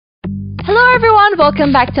Hello everyone,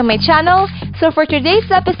 welcome back to my channel. So for today's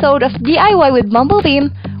episode of DIY with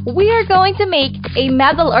Bamblebim, we are going to make a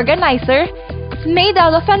medal organizer made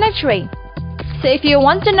out of an tray. So if you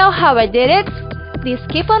want to know how I did it, please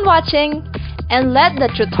keep on watching and let the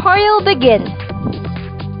tutorial begin.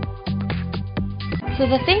 So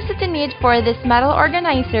the things that you need for this medal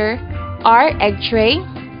organizer are egg tray,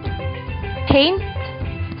 paint.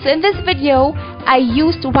 So in this video, I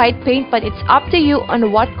used white paint, but it's up to you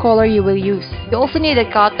on what color you will use. You also need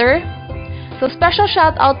a cutter. So special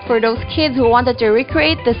shout out for those kids who wanted to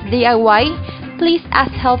recreate this DIY. Please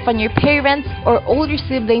ask help from your parents or older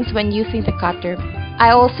siblings when using the cutter. I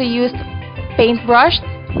also used paintbrush,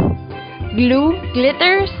 glue,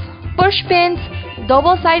 glitters, push pins,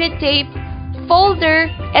 double-sided tape, folder,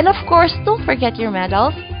 and of course, don't forget your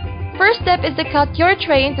medals. First step is to cut your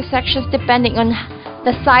tray into sections depending on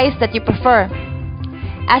the size that you prefer.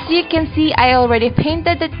 As you can see, I already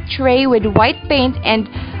painted the tray with white paint, and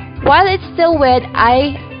while it's still wet,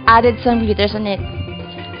 I added some glitters on it.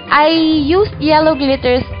 I used yellow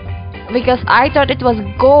glitters because I thought it was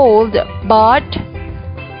gold, but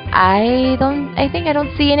I think I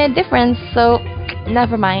don't see any difference, so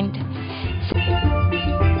never mind.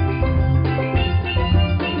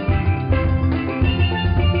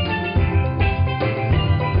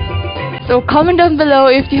 So comment down below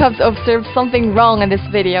if you have observed something wrong in this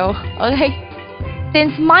video, okay?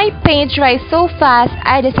 Since my paint dries so fast,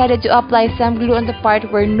 I decided to apply some glue on the part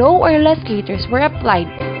where no or less glitters were applied.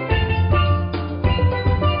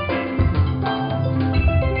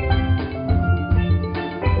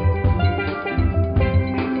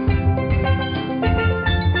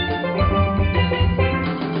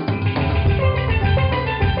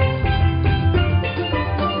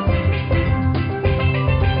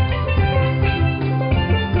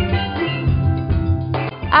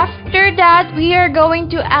 After that, we are going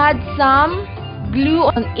to add some glue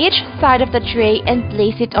on each side of the tray and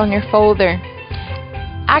place it on your folder.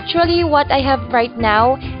 Actually, what I have right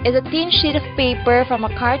now is a thin sheet of paper from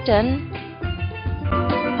a carton.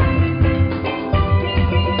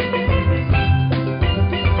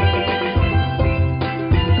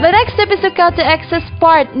 The next step is to cut the excess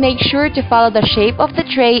part. Make sure to follow the shape of the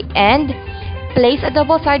tray and place a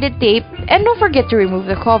double-sided tape, and don't forget to remove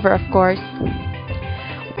the cover, of course.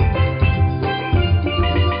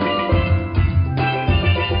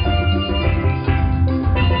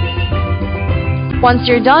 Once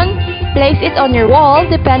you're done, place it on your wall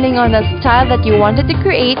depending on the style that you wanted to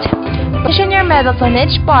create. Position your medals on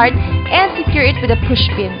each part and secure it with a push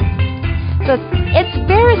pin. So it's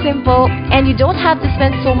very simple and you don't have to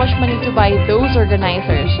spend so much money to buy those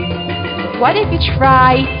organizers. What if you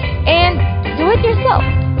try and do it yourself?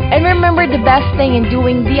 And remember, the best thing in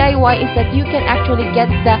doing DIY is that you can actually get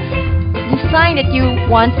the design that you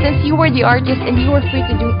want, since you were the artist and you were free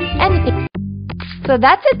to do anything. So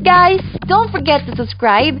that's it, guys. Don't forget to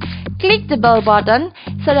subscribe, click the bell button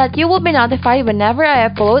so that you will be notified whenever I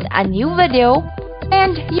upload a new video,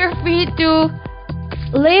 and you're free to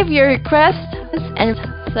leave your requests and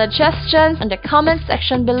suggestions in the comment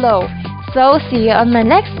section below. So see you on my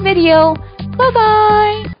next video. Bye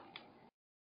bye.